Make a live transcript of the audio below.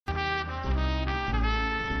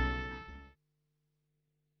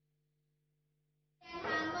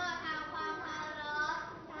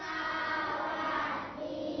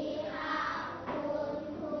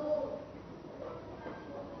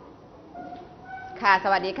ค่ะส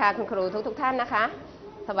วัสดีค่ะคุณครูทุกท่านนะคะ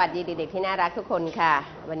สวัสดีเด็กๆที่น่ารักทุกคนค่ะ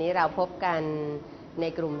วันนี้เราพบกันใน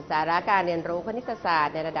กลุ่มสาระการเรียนรู้คณิตศาสต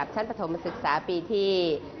ร์ในระดับชั้นประถมศึกษาปีที่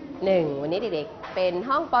1วันนี้เด็กๆเป็น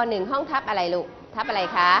ห้องป .1 ห้องทับอะไรลูกทับอะไร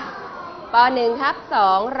คะป .1 ทับ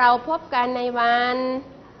 2เราพบกันในวัน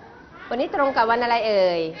นี้ตรงกับวันอะไรเอ่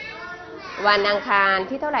ยวันอังคาร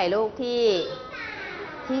ที่เท่าไหร่ลูกที่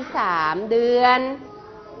3เดือน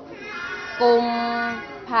กุม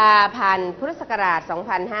ภาพันธ์พุทธศักราช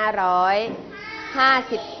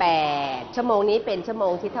2558ชั่วโมงนี้เป็นชั่วโม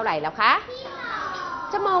งที่เท่าไหร่แล้วคะ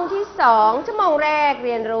ชั่วโมงที่2ชั่วโมงแรกเ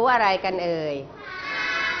รียนรู้อะไรกันเอ่ย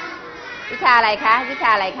วิชาอะไรคะวิชา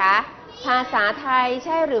อะไรคะภาษาไทยใ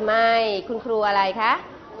ช่หรือไม่คุณครูอะไรคะ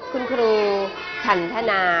คุณครูฉันท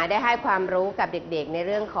นาได้ให้ความรู้กับเด็กๆในเ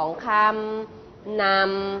รื่องของคำน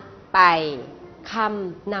ำไปค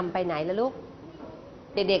ำนำไปไหนล่ะลูก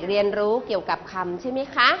เด็กๆเรียนรู้เกี่ยวกับคำใช่ไหม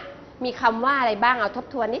คะมีคำว่าอะไรบ้างเอาทบ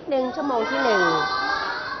ทวนนิดนึงชั่วโมงที่1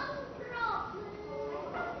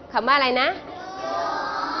คำว่าอะไรนะ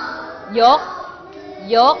ย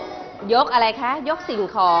กอะไรคะยกสิ่ง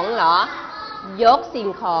ของเหรอยกสิ่ง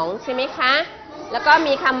ของใช่ไหมคะแล้วก็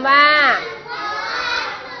มีคำว่า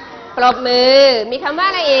ปรบมือมีคำว่า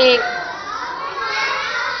อะไรอีก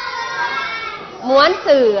ม้วนเ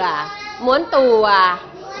สื่อม้วนตัว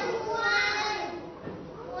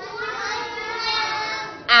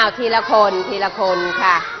ทีละคน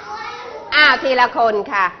ค่ะทีละคน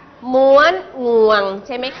ค่ะม้วนงวงใ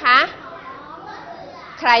ช่ไหมคะ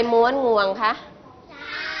ใครม้วนงวงคะ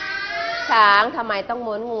ช้างทำไมต้อง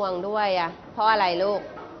ม้วนงวงด้วยเพราะอะไรลูก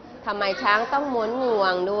ทำไมช้างต้องม้วนงว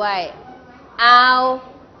งด้วยเอา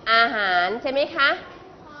อาหารใช่ไหมคะ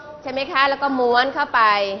แล้วก็ม้วนเข้าไป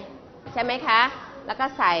ใช่ไหมคะแล้วก็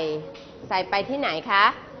ใส่ไปที่ไหนคะ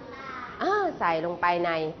ใส่ลงไปใ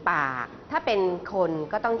นปากถ้าเป็นคน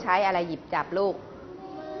ก็ต้องใช้อะไรหยิบจับลูก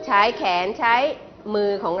ใช้แขนใช้มื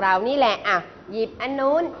อของเรานี่แหละหยิบอัน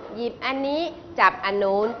นู้นหยิบอันนี้จับอัน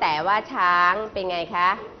นู้นแต่ว่าช้างเป็นไงคะ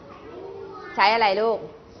ใช้อะไรลูก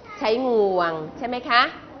ใช้งวงใช่ไหมคะ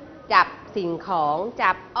จับสิ่งของ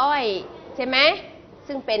จับอ้อยใช่ไหม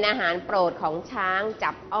ซึ่งเป็นอาหารโปรดของช้าง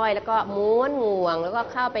จับอ้อยแล้วก็ม้วนงวงแล้วก็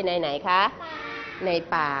เข้าไปในไหนคะใน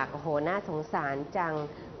ปากโอ้โหน่าสงสารจัง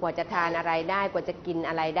กว่าจะทานอะไรได้กว่าจะกิน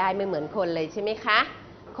อะไรได้ไม่เหมือนคนเลยใช่ไหมคะ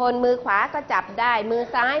คนมือขวาก็จับได้มือ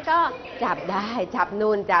ซ้ายก็จับได้จับ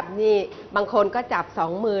นู่นจับนี่บางคนก็จับ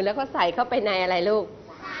2มือแล้วก็ใส่เข้าไปในอะไรลูก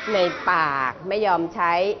ในปากไม่ยอมใ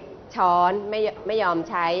ช้ช้อนไม่ยอม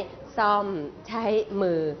ใช้ซ่อมใช้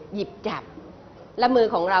มือหยิบจับแล้วมือ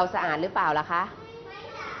ของเราสะอาดหรือเปล่าล่ะคะ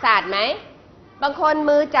สะอาดไหมบางคน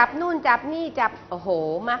มือจับนู่นจับนี่จับโอ้โห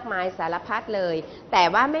มากมายสารพัดเลยแต่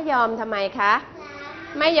ว่าไม่ยอมทำไมคะ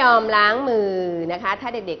ไม่ยอมล้างมือนะคะถ้า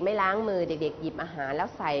เด็กๆไม่ล้างมือเด็กๆหยิบอาหารแล้ว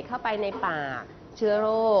ใส่เข้าไปในปากเชื้อโร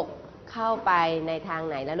คเข้าไปในทาง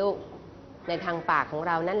ไหนล่ะลูกในทางปากของเ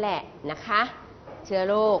รานั่นแหละนะคะเชื้อ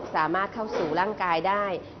โรคสามารถเข้าสู่ร่างกายได้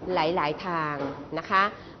หลายๆทางนะคะ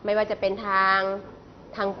ไม่ว่าจะเป็นทาง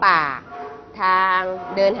ปากทาง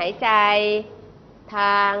เดินหายใจท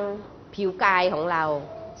างผิวกายของเรา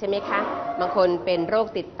ใช่ไหมคะบางคนเป็นโรค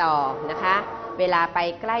ติดต่อนะคะเวลาไป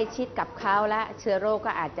ใกล้ชิดกับเขาและเชื้อโรค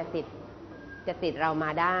ก็อาจจะติดเรามา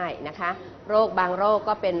ได้นะคะโรคบางโรค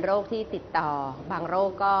ก็เป็นโรคที่ติดต่อบางโร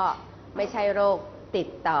คก็ไม่ใช่โรคติด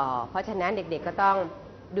ต่อเพราะฉะนั้นเด็กๆก็ต้อง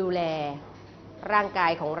ดูแลร่างกา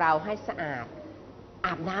ยของเราให้สะอาดอ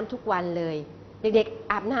าบน้ำทุกวันเลยเด็ก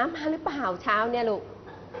ๆอาบน้ำมาหรือเปล่าเช้าเนี่ยลูก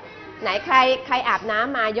ไหนใครอาบน้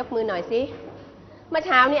ำมายกมือหน่อยสิเมื่อเ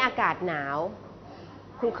ช้านี้อากาศหนาว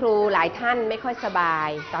คุณครูหลายท่านไม่ค่อยสบาย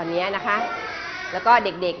ตอนนี้นะคะแล้วก็เ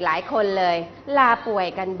ด็กๆหลายคนเลยลาป่วย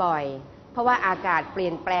กันบ่อยเพราะว่าอากาศเปลี่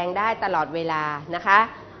ยนแปลงได้ตลอดเวลานะคะ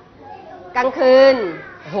กลางคืน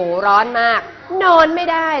โหร้อนมากนอนไม่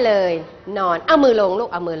ได้เลยนอนเอามือลงลูก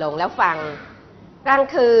เอามือลงแล้วฟังกลาง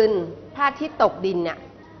คืนพระอาทิตย์ตกดินเนี่ย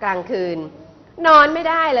กลางคืนนอนไม่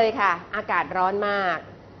ได้เลยค่ะอากาศร้อนมาก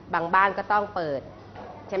บางบ้านก็ต้องเปิด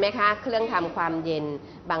ใช่ไหมคะเครื่องทำความเย็น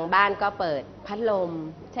บางบ้านก็เปิดพัดลม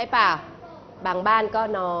ใช่ป่ะบางบ้านก็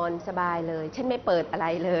นอนสบายเลยฉันไม่เปิดอะไร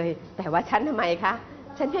เลยแต่ว่าฉันทำไมคะ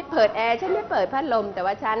ฉันไม่เปิดแอร์ฉันไม่เปิดพัดลมแต่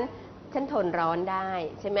ว่าฉันทนร้อนได้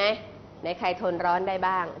ใช่ไหมในใครทนร้อนได้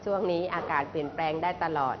บ้างช่วงนี้อากาศเปลี่ยนแปลงได้ต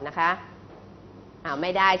ลอดนะคะไ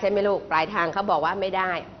ม่ได้ใช่ไหมลูกปลายทางเขาบอกว่าไม่ไ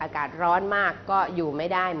ด้อากาศร้อนมากก็อยู่ไม่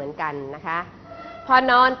ได้เหมือนกันนะคะพอ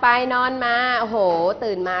นอนไปนอนมาโอ้โห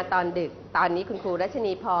ตื่นมาตอนดึกตอนนี้คุณครูรัช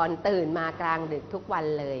นีพรตื่นมากลางดึกทุกวัน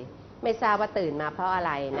เลยไม่ทราบว่าตื่นมาเพราะอะไ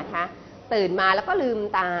รนะคะตื่นมาแล้วก็ลืม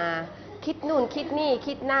ตาคิดนู่นคิดนี่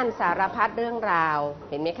คิดนั่นสารพัดเรื่องราว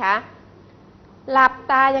เห็นไหมคะหลับ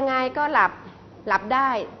ตายังไงก็หลับ หลับได้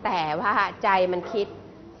แต่ว่าใจมันคิด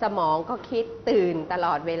สมองก็คิดตื่นตล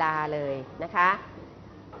อดเวลาเลยนะคะ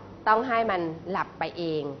ต้องให้มันหลับไปเอ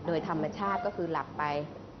งโดยธรรมชาติก็คือหลับ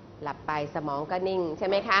ไปสมองก็นิ่งใช่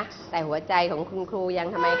ไหมคะแต่หัวใจของคุณครูยัง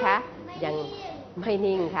ทำไมคะยังไม่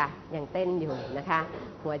นิ่งค่ะยังเต้นอยู่นะคะ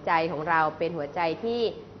หัวใจของเราเป็นหัวใจที่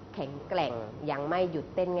แข็งแกร่งยังไม่หยุด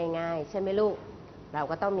เต้นง่ายๆใช่ไหมลูกเรา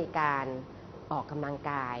ก็ต้องมีการออกกำลัง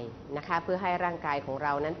กายนะคะเพื่อให้ร่างกายของเร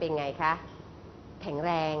านั้นเป็นไงคะแข็งแ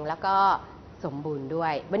รงแล้วก็สมบูรณ์ด้ว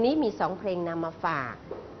ยวันนี้มี2เพลงนำมาฝาก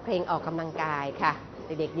เพลงออกกำลังกายค่ะเ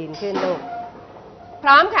ด็กๆยืนขึ้นลูกพ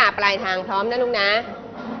ร้อมค่ะปลายทางพร้อมนะลูกนะ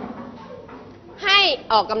ให้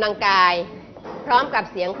ออกกำลังกายพร้อมกับ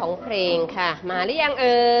เสียงของเพลงค่ะมาหรือยังเ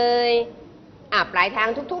อ่ยปลายทาง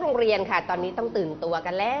ทุกๆโรงเรียนค่ะตอนนี้ต้องตื่นตัว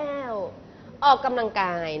กันแล้วออกกำลังก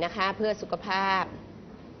ายนะคะเพื่อสุขภาพ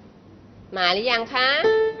มาหรือยังคะ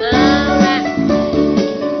เอาละ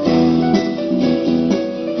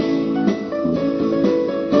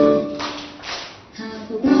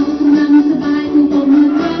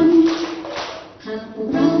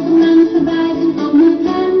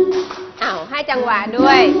ให้จังหวะด้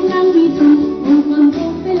วย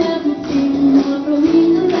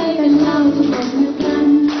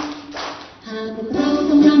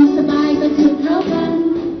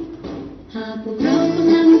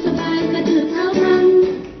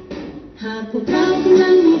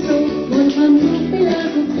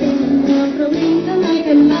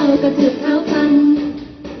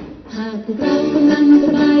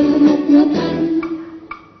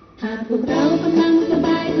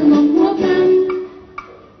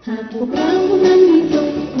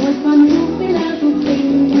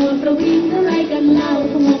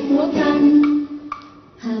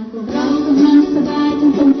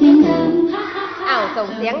ส่ง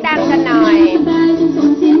เสียงดังกันหน่อย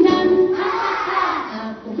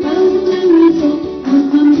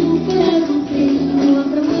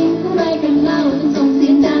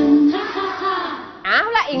เอา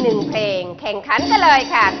ละอีก1เพลงแข่งขันกันเลย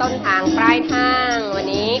ค่ะต้นทางปลายทางวัน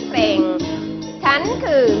นี้เพลงฉัน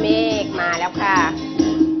คือเมฆมาแล้วค่ะ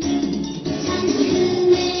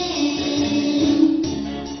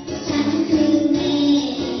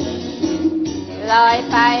ลอย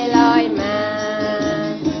ไปลอยมา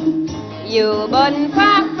อยู่บนฟ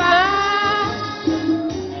ากฟ้า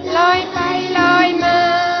ลอยไปลอยมา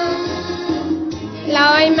ล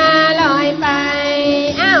อยมาลอยไป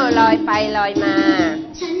ลอยไปลอยมา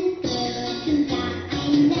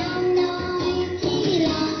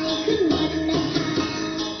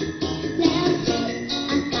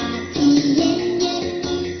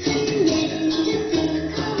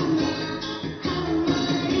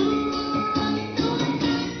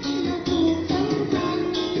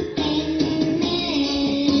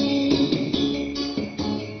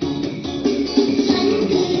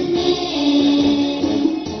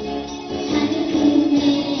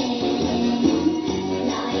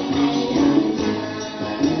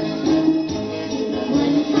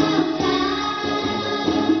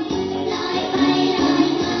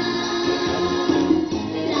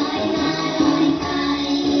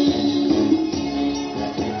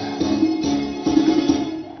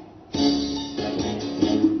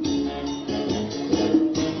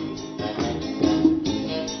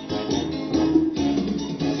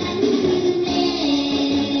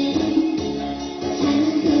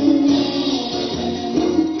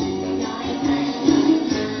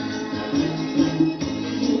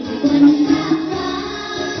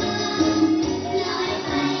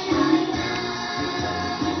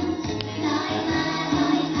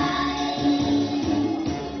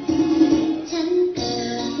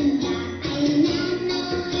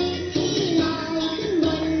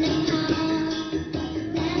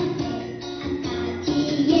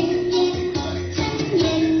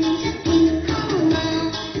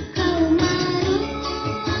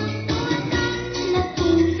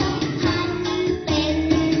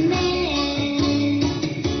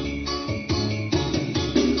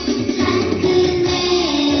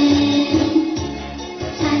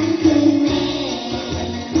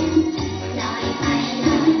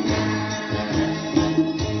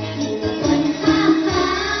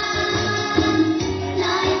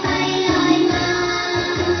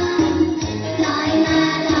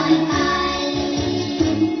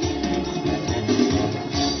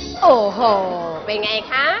โอ้โหเป็นไง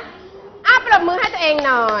คะปรบมือให้ตัวเอง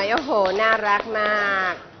หน่อยโอ้โหน่ารักมา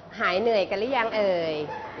กหายเหนื่อยกันหรือยังเอ่ย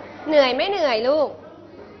เหนื่อยไม่เหนื่อยลูก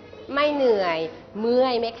ไม่เหนื่อยเมื่อ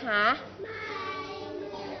ยไหมคะ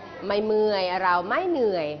ไม่เมื่อยเราไม่เห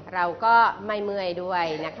นื่อยเราก็ไม่เมื่อยด้วย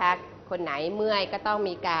นะคะคนไหนเมื่อยก็ต้อง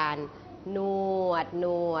มีการนวด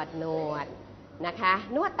นะคะ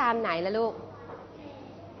นวดตามไหนล่ะลูก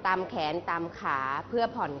ตามแขนตามขาเพื่อ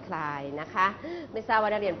ผ่อนคลายนะคะไม่ทราบว่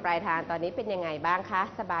านักเรียนปลายทางตอนนี้เป็นยังไงบ้างคะ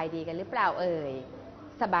สบายดีกันหรือเปล่าเอ่ย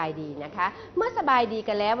สบายดีนะคะเมื่อสบายดี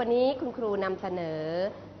กันแล้ววันนี้คุณครูนำเสนอ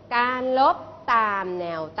การลบตามแน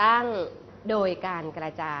วตั้งโดยการกร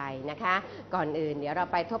ะจายนะคะก่อนอื่นเดี๋ยวเรา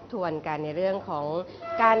ไปทบทวนกันในเรื่องของ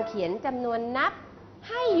การเขียนจำนวนนับ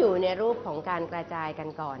ให้อยู่ในรูปของการกระจายกัน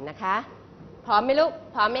ก่อนนะคะพร้อมไหมลูก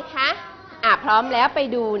พร้อมไหมคะพร้อมแล้วไป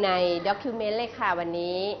ดูในด็อกิวเมนต์เลยค่ะวัน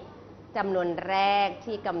นี้จำนวนแรก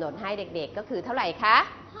ที่กำหนดให้เด็กๆก็คือเท่าไหร่คะ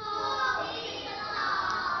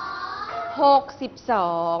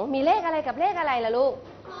62มีเลขอะไรกับเลขอะไรล่ะลูก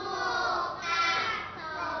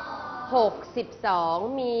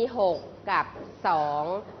62มี6กับ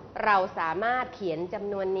2เราสามารถเขียนจ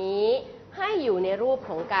ำนวนนี้ให้อยู่ในรูป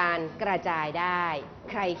ของการกระจายได้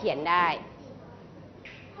ใครเขียนได้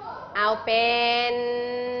เอาเป็น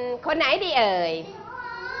คนไหนดีเอ่ย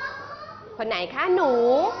คนไหนคะหนู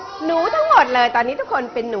ทั้งหมดเลยตอนนี้ทุกคน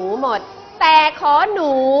เป็นหนูหมดแต่ขอห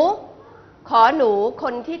นูค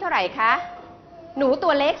นที่เท่าไหร่คะหนูตั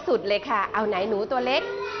วเล็กสุดเลยค่ะเอาไหนหนูตัวเล็ก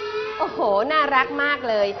โอ้โหน่ารักมาก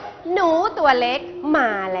เลยหนูตัวเล็กม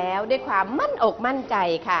าแล้วด้วยความมั่นอกมั่นใจ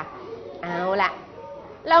ค่ะเอาล่ะ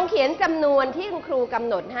ลองเขียนจำนวนที่คุณครูกำ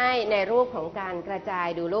หนดให้ในรูปของการกระจาย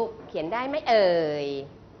ดูลูกเขียนได้ไหมเอ่ย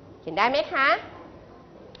เขียนได้ไหมคะ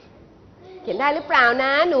เขียนได้หรือเปล่าน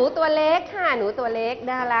ะหนูตัวเล็กค่ะหนูตัวเล็ก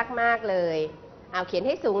น่ารักมากเลยเอาเขียนใ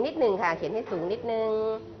ห้สูงนิดนึงค่ะเขียนให้สูงนิดนึง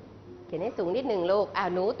เขียนให้สูงนิดนึงลูก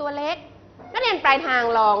หนูตัวเล็กนักเรียนปลายทาง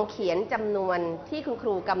ลองเขียนจำนวนที่คุณค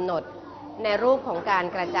รูกำหนดในรูปของการ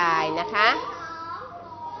กระจายนะคะ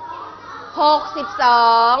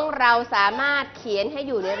62เราสามารถเขียนให้อ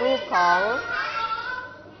ยู่ในรูปของ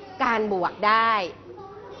การบวกได้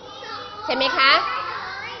ใช่ไหมคะ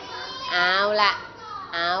เอาละ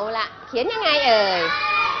เขียนยังไงเอ่ย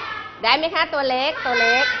ได้ไหมคะตัวเล็ก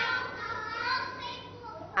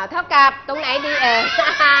เอาเท่ากับตรงไหนดีเอ่ย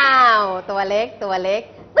ตัวเล็ก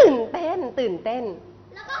ตื่นเต้น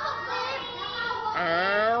แล้วก็60เอา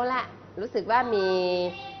ละรู้สึกว่า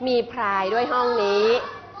มีพรายด้วยห้องนี้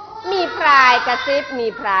มีพรายกระซิบ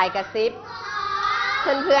เ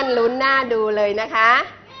พื่อนลุ้นหน้าดูเลยนะคะ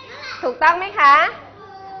ถูกต้องไหมคะ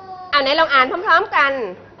เอาไหนลองอ่านพร้อมๆกัน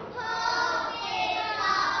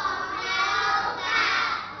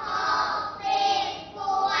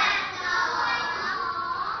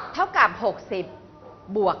เท่ากับ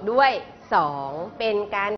60บวกด้วย2เป็นการ